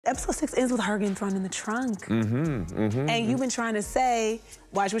Episode 6 ends with her getting thrown in the trunk. And you've been trying to say,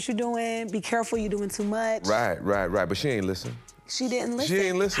 watch what you're doing, be careful, you're doing too much. Right. But she ain't listen. She didn't listen. She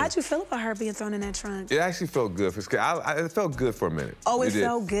ain't listen. How'd you feel about her being thrown in that trunk? It actually felt good. It felt good for a minute. Oh, it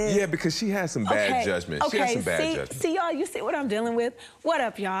felt good? Yeah, because she had some bad judgment. She had some bad judgment. See, y'all, you see what I'm dealing with? What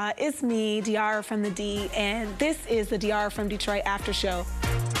up, y'all? It's me, Diarra from the D, and this is the Diarra from Detroit After Show.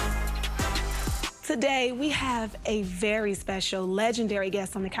 Today, we have a very special, legendary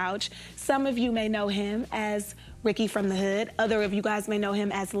guest on the couch. Some of you may know him as Ricky from the Hood. Other of you guys may know him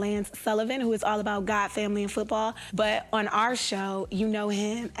as Lance Sullivan, who is all about God, family, and football. But on our show, you know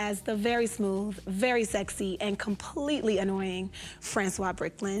him as the very smooth, very sexy, and completely annoying Francois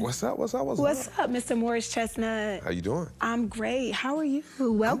Bricklin. What's up, Mr. Morris Chestnut? How you doing? I'm great. How are you?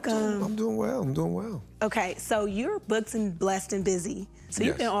 Welcome. I'm doing well. Okay, so you're booked and blessed and busy. So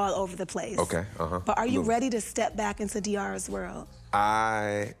you've been all over the place. Okay, But are you ready to step back into Diarra's world?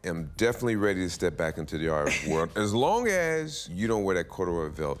 I am definitely ready to step back into Diarra's world, as long as you don't wear that corduroy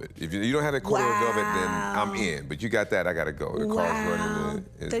velvet. If you don't have that corduroy velvet, then I'm in. But you got that, I gotta go. The car's running.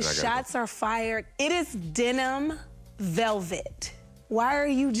 The shots are fired. It is denim velvet. Why are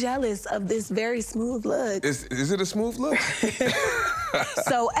you jealous of this very smooth look? Is it a smooth look?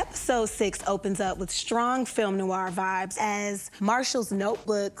 So episode 6 opens up with strong film noir vibes as Marshall's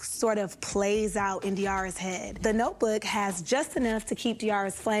notebook sort of plays out in Diarra's head. The notebook has just enough to keep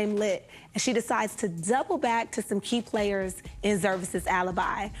Diarra's flame lit, and she decides to double back to some key players in Zervis's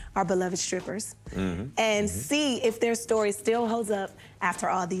alibi, our beloved strippers, and see if their story still holds up after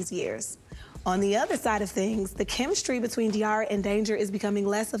all these years. On the other side of things, the chemistry between Diarra and Danger is becoming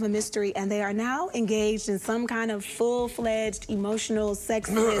less of a mystery, and they are now engaged in some kind of full-fledged, emotional,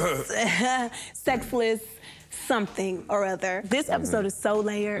 sexless something or other. This episode is so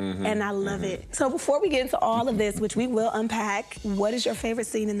layered, and I love it. So before we get into all of this, which we will unpack, what is your favorite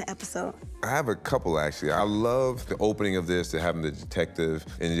scene in the episode? I have a couple, actually. I love the opening of this, to having the detective,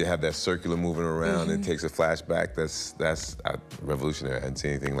 and you have that circular moving around, and it takes a flashback. That's revolutionary. I hadn't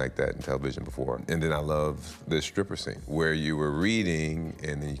seen anything like that in television before. And then I love the stripper scene, where you were reading,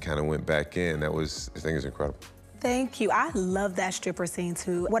 and then you kind of went back in. I think it's incredible. Thank you. I love that stripper scene,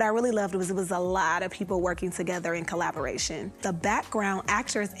 too. What I really loved was it was a lot of people working together in collaboration. The background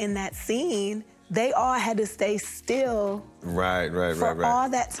actors in that scene, they all had to stay still for all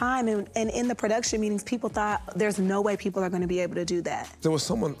that time. And in the production meetings, people thought there's no way people are going to be able to do that. There was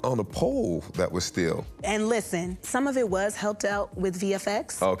someone on the pole that was still. And listen, some of it was helped out with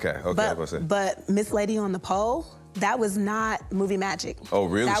VFX. Okay. But Miss Lady on the pole, that was not movie magic. Oh,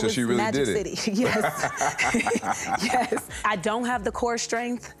 really? That so was she really Magic did it? City. Yes. Yes. I don't have the core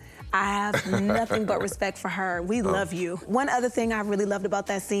strength. I have nothing but respect for her. We love you. One other thing I really loved about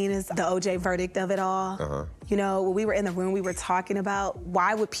that scene is the OJ verdict of it all. You know, when we were in the room, we were talking about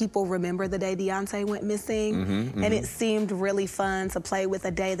why would people remember the day Deontay went missing? And it seemed really fun to play with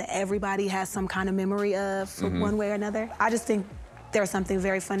a day that everybody has some kind of memory of from one way or another. I just think there's something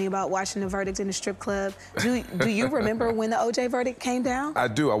very funny about watching the verdict in the strip club. Do you remember when the OJ verdict came down? I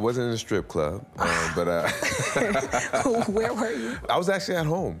do. I wasn't in a strip club, but where were you? I was actually at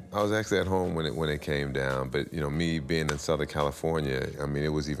home. When it came down. But you know, me being in Southern California, I mean,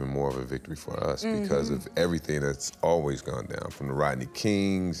 it was even more of a victory for us because of everything that's always gone down, from the Rodney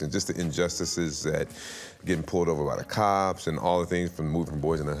Kings and just the injustices that getting pulled over by the cops and all the things from moving from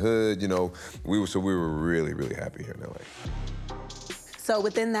Boys in the Hood. You know, we were really, really happy here in LA. So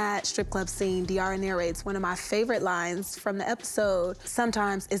within that strip club scene, Diarra narrates one of my favorite lines from the episode.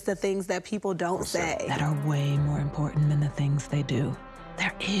 Sometimes it's the things that people don't say that are way more important than the things they do.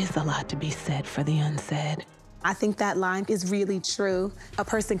 There is a lot to be said for the unsaid. I think that line is really true. A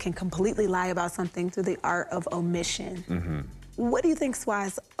person can completely lie about something through the art of omission. What do you think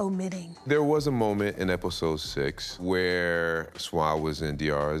Swa's omitting? There was a moment in episode 6 where Swa was in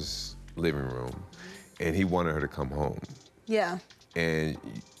Diarra's living room, and he wanted her to come home. Yeah. And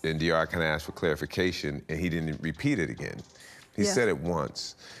Diarra kind of asked for clarification, and he didn't repeat it again. He said it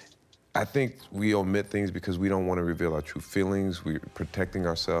once. I think we omit things because we don't want to reveal our true feelings. We're protecting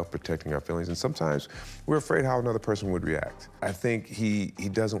ourselves, protecting our feelings, and sometimes we're afraid how another person would react. I think he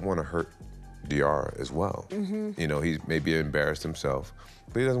doesn't want to hurt Diarra as well. You know, he maybe embarrassed himself,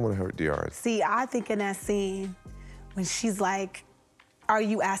 but he doesn't want to hurt Diarra. See, I think in that scene, when she's like, are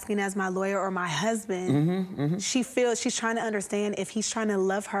you asking as my lawyer or my husband? She feels she's trying to understand if he's trying to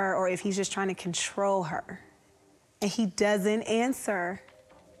love her or if he's just trying to control her. And he doesn't answer.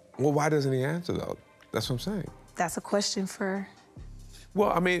 Well, why doesn't he answer, though? That's what I'm saying. That's a question for...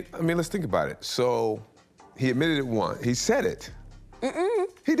 Well, I mean, let's think about it. So, he admitted it once. He said it.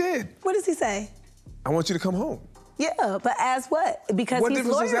 He did. What does he say? I want you to come home. Yeah, but as what? Because What he's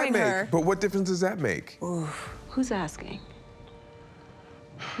difference does that lawyering make? her. But what difference does that make? Ooh. Who's asking?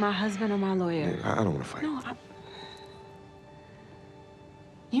 My husband or my lawyer? I don't want to fight. No,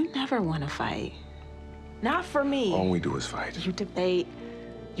 you never want to fight. Not for me. All we do is fight. You debate,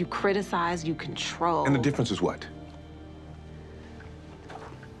 you criticize, you control. And the difference is what?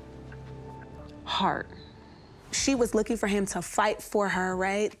 Heart. She was looking for him to fight for her,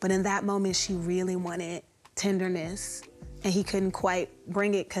 right? But in that moment, she really wanted tenderness. And he couldn't quite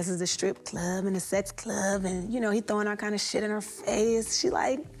bring it because of the strip club and the sex club. And, you know, he throwing all kind of shit in her face. She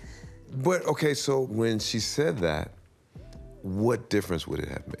like... But, okay, so when she said that, what difference would it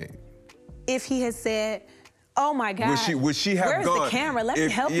have made? If he had said, oh my God, would she have where's gone? the camera? Let me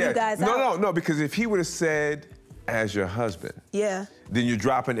help you guys out. No, because if he would have said, as your husband, yeah, then you're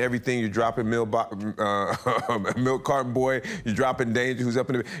dropping everything. You're dropping milk carton boy. You're dropping Danger, who's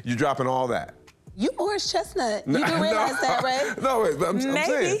up in the... You're dropping all that. You Morris Chestnut. You do realize that, right? No, I'm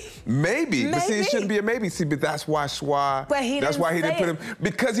saying maybe. But see, it shouldn't be a maybe. See, but that's why Schwa. But he that's didn't why he didn't say put him,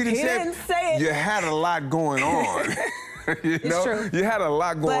 because he didn't say it. You had a lot going on. You know? True. You had a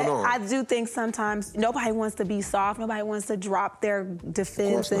lot going on. I do think sometimes nobody wants to be soft. Nobody wants to drop their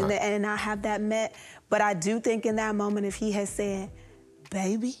defense and not have that met. But I do think in that moment, if he had said,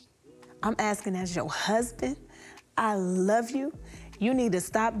 baby, I'm asking as your husband, I love you. You need to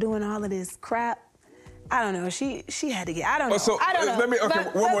stop doing all of this crap. I don't know. She had to get. I don't know. So I don't know. Let me. Okay,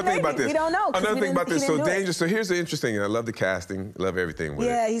 one more thing about this. We don't know. Another thing about this. So Danger. So here's the interesting. I love the casting. Love everything with it.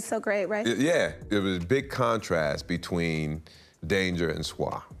 Yeah, he's so great, right? Yeah, there was a big contrast between Danger and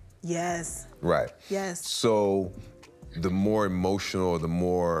Schwa. Yes. Right. Yes. So the more emotional, the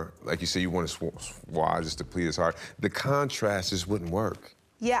more, like you say, you want Schwa just to plead his heart. The contrast just wouldn't work.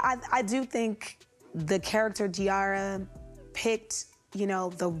 Yeah, I do think the character Diarra picked, you know,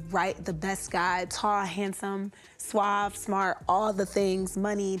 the best guy, tall, handsome, suave, smart, all the things,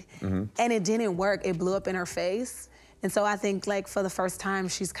 moneyed, and it didn't work. It blew up in her face. And so I think, like, for the first time,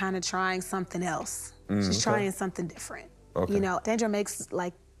 she's kind of trying something else. She's trying something different. Okay. You know, Danger makes,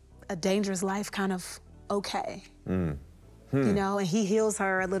 like, a dangerous life kind of okay. You know, and he heals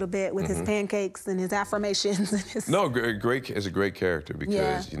her a little bit with his pancakes and his affirmations. And his... No, great. It's a great character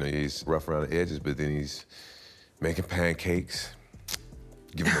because, you know, he's rough around the edges, but then he's making pancakes,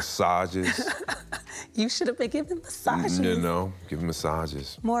 giving massages. You should have been giving massages. You know, giving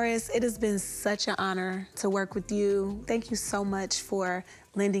massages. Morris, it has been such an honor to work with you. Thank you so much for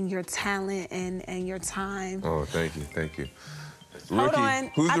lending your talent and your time. Oh, thank you, thank you. Hold Rookie.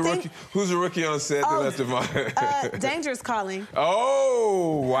 on. Who's the rookie on set that left him on? Danger's calling.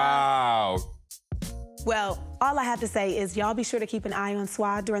 Oh, wow. Well, all I have to say is y'all be sure to keep an eye on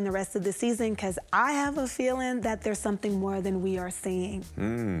Schwa during the rest of the season because I have a feeling that there's something more than we are seeing.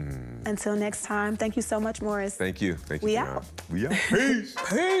 Until next time, thank you so much, Morris. Thank you. Thank you. We out. We out. Peace.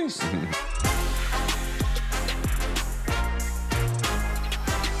 Peace.